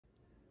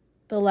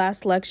The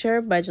Last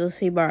Lecture by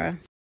Julissa Ibarra.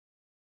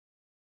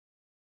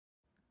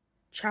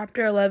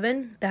 Chapter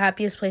 11, The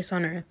Happiest Place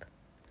on Earth.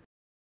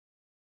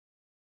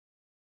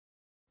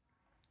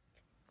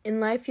 In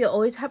life, you'll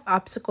always have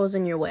obstacles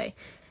in your way,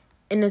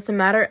 and it's a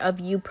matter of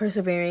you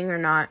persevering or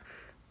not,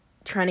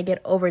 trying to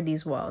get over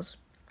these walls.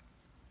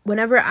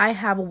 Whenever I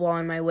have a wall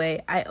in my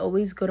way, I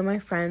always go to my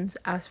friends,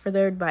 ask for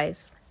their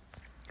advice.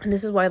 And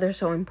this is why they're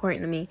so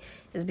important to me,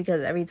 is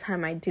because every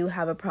time I do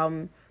have a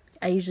problem,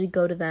 I usually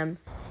go to them,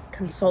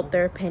 consult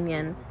their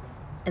opinion,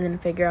 and then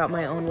figure out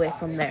my own way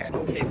from there.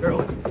 Okay,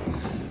 girl.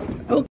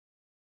 Oh.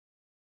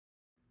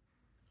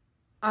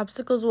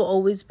 Obstacles will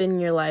always be in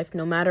your life,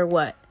 no matter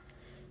what.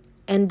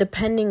 And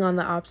depending on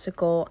the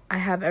obstacle, I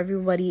have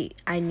everybody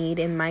I need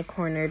in my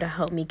corner to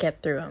help me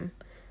get through them.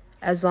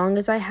 As long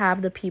as I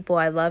have the people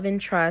I love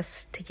and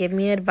trust to give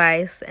me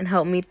advice and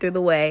help me through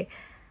the way,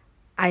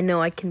 I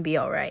know I can be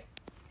all right.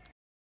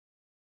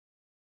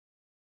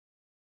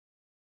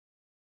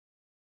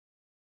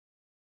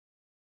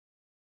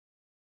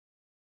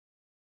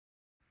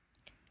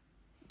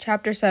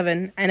 Chapter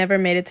 7, I never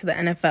made it to the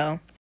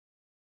NFL.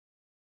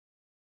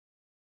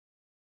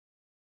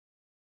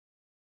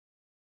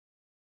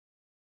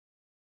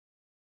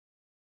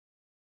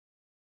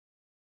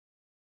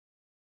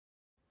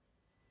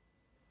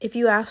 If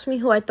you asked me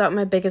who I thought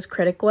my biggest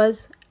critic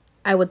was,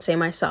 I would say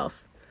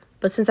myself.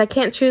 But since I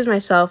can't choose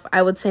myself,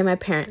 I would say my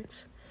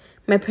parents.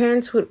 My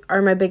parents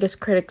are my biggest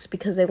critics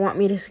because they want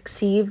me to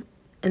succeed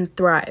and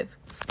thrive.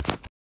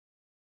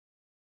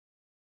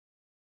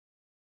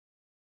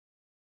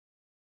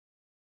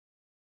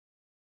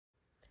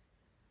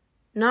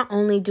 Not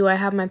only do I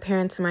have my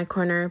parents in my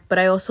corner, but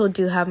I also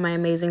do have my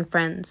amazing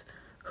friends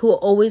who will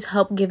always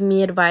help give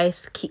me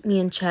advice, keep me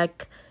in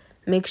check,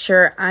 make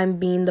sure I'm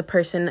being the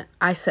person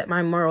I set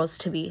my morals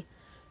to be.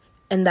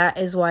 And that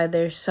is why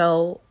they're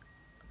so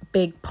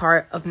big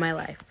part of my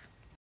life.